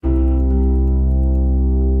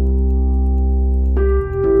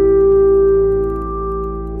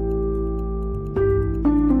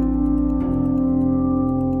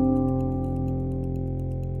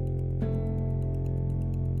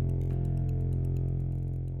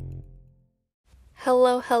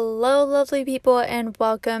Hello, lovely people, and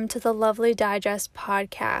welcome to the Lovely Digest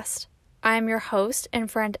podcast. I'm your host and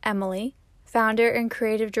friend Emily, founder and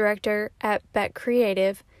creative director at Bet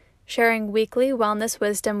Creative, sharing weekly wellness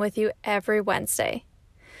wisdom with you every Wednesday.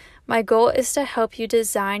 My goal is to help you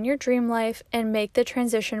design your dream life and make the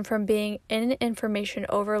transition from being in information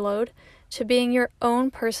overload to being your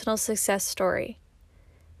own personal success story.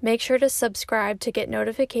 Make sure to subscribe to get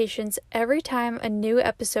notifications every time a new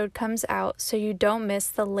episode comes out so you don't miss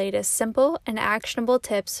the latest simple and actionable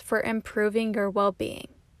tips for improving your well-being.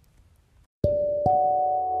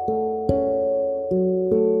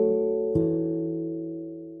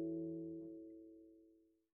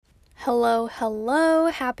 Hello,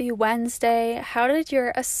 happy Wednesday. How did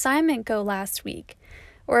your assignment go last week?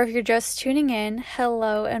 Or if you're just tuning in,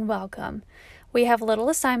 hello and welcome. We have little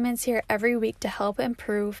assignments here every week to help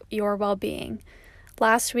improve your well-being.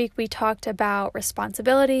 Last week we talked about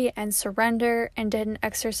responsibility and surrender and did an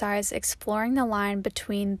exercise exploring the line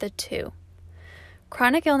between the two.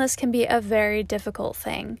 Chronic illness can be a very difficult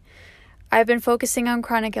thing. I've been focusing on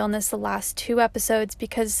chronic illness the last 2 episodes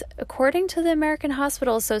because according to the American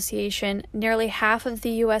Hospital Association, nearly half of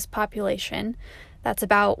the U.S. population, that's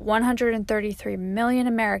about 133 million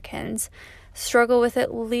Americans, struggle with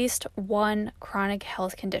at least one chronic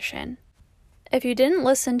health condition. If you didn't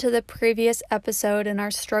listen to the previous episode and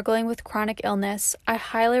are struggling with chronic illness, I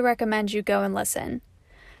highly recommend you go and listen.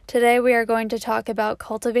 Today we are going to talk about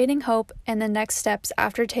cultivating hope and the next steps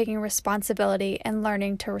after taking responsibility and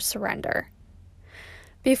learning to surrender.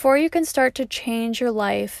 Before you can start to change your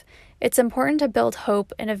life, it's important to build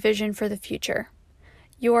hope and a vision for the future.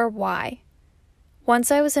 Your why.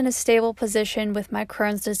 Once I was in a stable position with my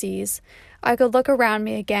Crohn's disease, I could look around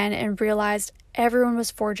me again and realized everyone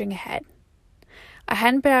was forging ahead. I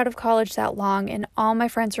hadn't been out of college that long and all my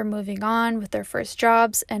friends were moving on with their first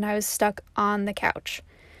jobs and I was stuck on the couch.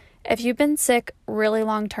 If you've been sick really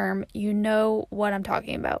long term, you know what I'm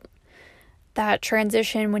talking about. That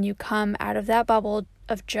transition when you come out of that bubble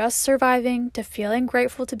of just surviving to feeling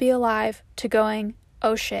grateful to be alive to going,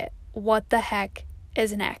 oh shit, what the heck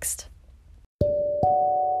is next?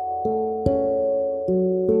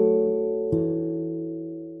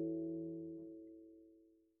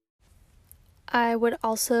 I would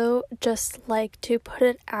also just like to put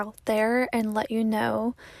it out there and let you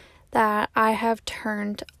know that I have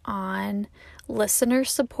turned on listener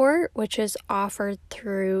support, which is offered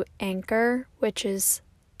through Anchor, which is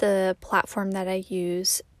the platform that I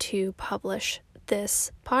use to publish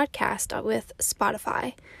this podcast with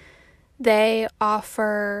Spotify. They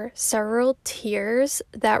offer several tiers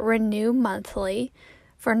that renew monthly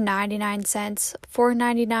for 99 cents,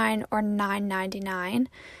 $4.99, or $9.99.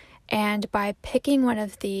 And by picking one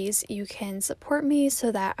of these, you can support me so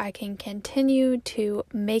that I can continue to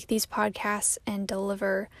make these podcasts and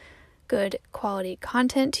deliver good quality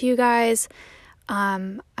content to you guys.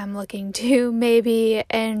 I'm looking to maybe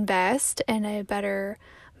invest in a better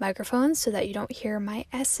microphone so that you don't hear my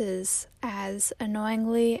S's as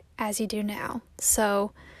annoyingly as you do now.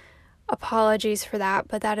 So apologies for that,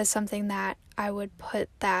 but that is something that I would put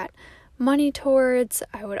that money towards.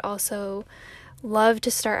 I would also love to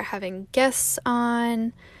start having guests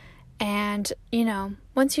on, and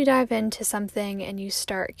once you dive into something and you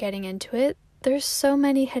start getting into it, there's so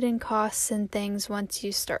many hidden costs and things once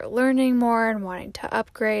you start learning more and wanting to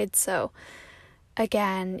upgrade. So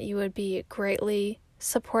again, you would be greatly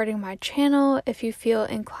supporting my channel. If you feel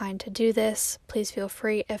inclined to do this, please feel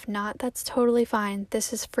free. If not, that's totally fine.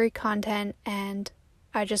 This is free content and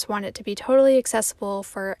I just want it to be totally accessible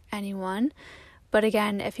for anyone. But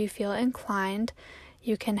again, if you feel inclined,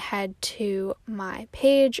 you can head to my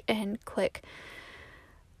page and click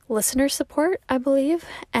listener support, I believe.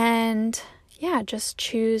 And just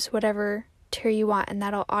choose whatever tier you want and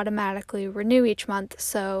that'll automatically renew each month.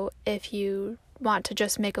 So if you want to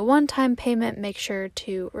just make a one-time payment, make sure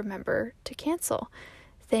to remember to cancel.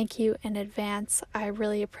 Thank you in advance. I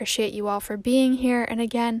really appreciate you all for being here. And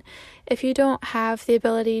again, if you don't have the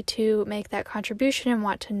ability to make that contribution and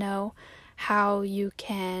want to know how you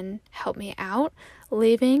can help me out,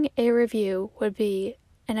 leaving a review would be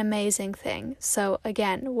an amazing thing. So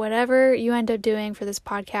again, whatever you end up doing for this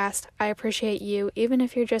podcast, I appreciate you, even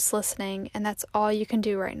if you're just listening and that's all you can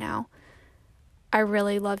do right now. I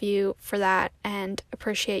really love you for that and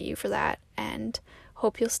appreciate you for that and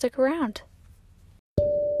hope you'll stick around.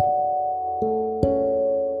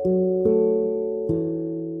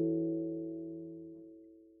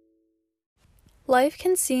 Life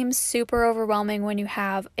can seem super overwhelming when you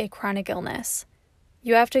have a chronic illness.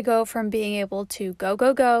 You have to go from being able to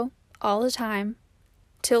go all the time,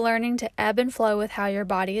 to learning to ebb and flow with how your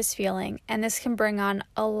body is feeling, and this can bring on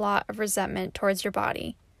a lot of resentment towards your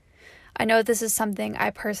body. I know this is something I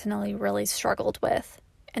personally really struggled with,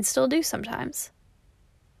 and still do sometimes.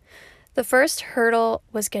 The first hurdle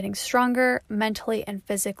was getting stronger mentally and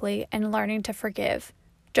physically and learning to forgive,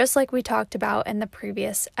 just like we talked about in the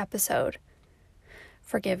previous episode.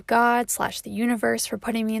 Forgive God/the universe for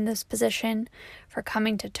putting me in this position, for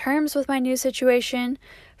coming to terms with my new situation,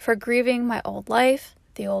 for grieving my old life,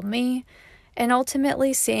 the old me, and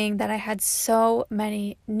ultimately seeing that I had so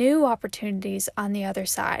many new opportunities on the other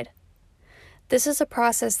side. This is a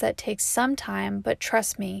process that takes some time, but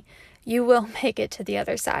trust me, you will make it to the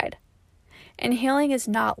other side. And healing is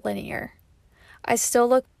not linear. I still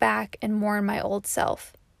look back and mourn my old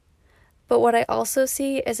self. But what I also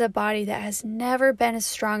see is a body that has never been as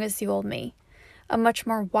strong as the old me, a much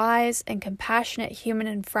more wise and compassionate human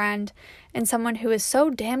and friend, and someone who is so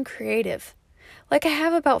damn creative. Like I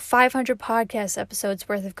have about 500 podcast episodes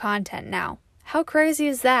worth of content now. How crazy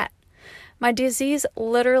is that? My disease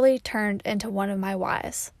literally turned into one of my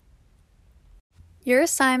whys. Your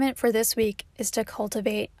assignment for this week is to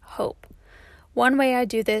cultivate hope. One way I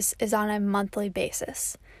do this is on a monthly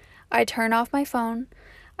basis. I turn off my phone.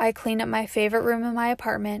 I clean up my favorite room in my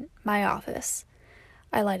apartment, my office.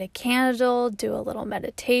 I light a candle, do a little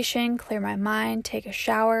meditation, clear my mind, take a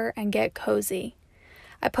shower, and get cozy.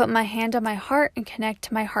 I put my hand on my heart and connect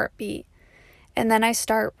to my heartbeat. And then I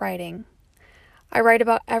start writing. I write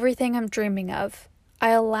about everything I'm dreaming of. I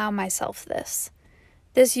allow myself this.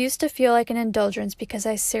 This used to feel like an indulgence because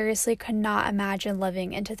I seriously could not imagine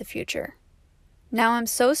living into the future. Now I'm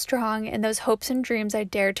so strong, and those hopes and dreams I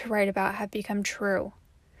dared to write about have become true.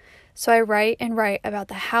 So I write and write about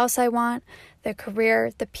the house I want, the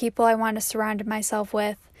career, the people I want to surround myself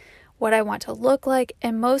with, what I want to look like,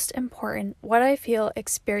 and most important, what I feel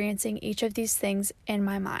experiencing each of these things in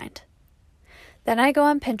my mind. Then I go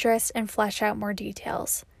on Pinterest and flesh out more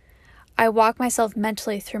details. I walk myself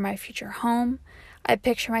mentally through my future home. I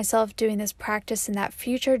picture myself doing this practice in that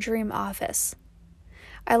future dream office.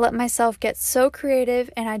 I let myself get so creative,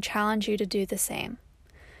 and I challenge you to do the same.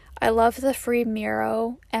 I love the free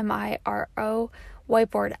Miro, M-I-R-O,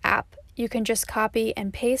 whiteboard app. You can just copy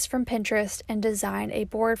and paste from Pinterest and design a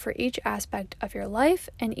board for each aspect of your life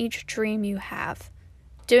and each dream you have.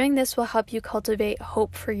 Doing this will help you cultivate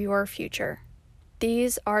hope for your future.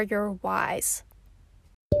 These are your whys.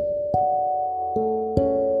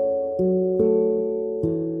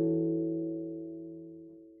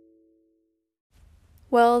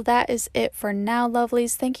 Well, that is it for now,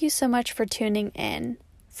 lovelies. Thank you so much for tuning in.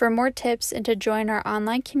 For more tips and to join our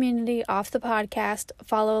online community off the podcast,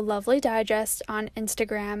 follow Lovely Digest on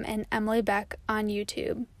Instagram and Emily Beck on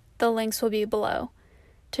YouTube. The links will be below.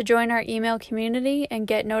 To join our email community and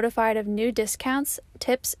get notified of new discounts,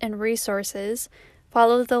 tips, and resources,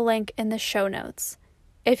 follow the link in the show notes.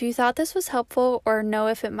 If you thought this was helpful or know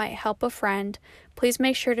if it might help a friend, please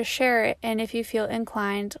make sure to share it, and if you feel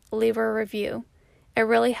inclined, leave a review. It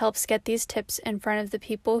really helps get these tips in front of the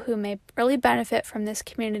people who may really benefit from this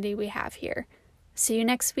community we have here. See you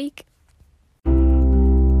next week.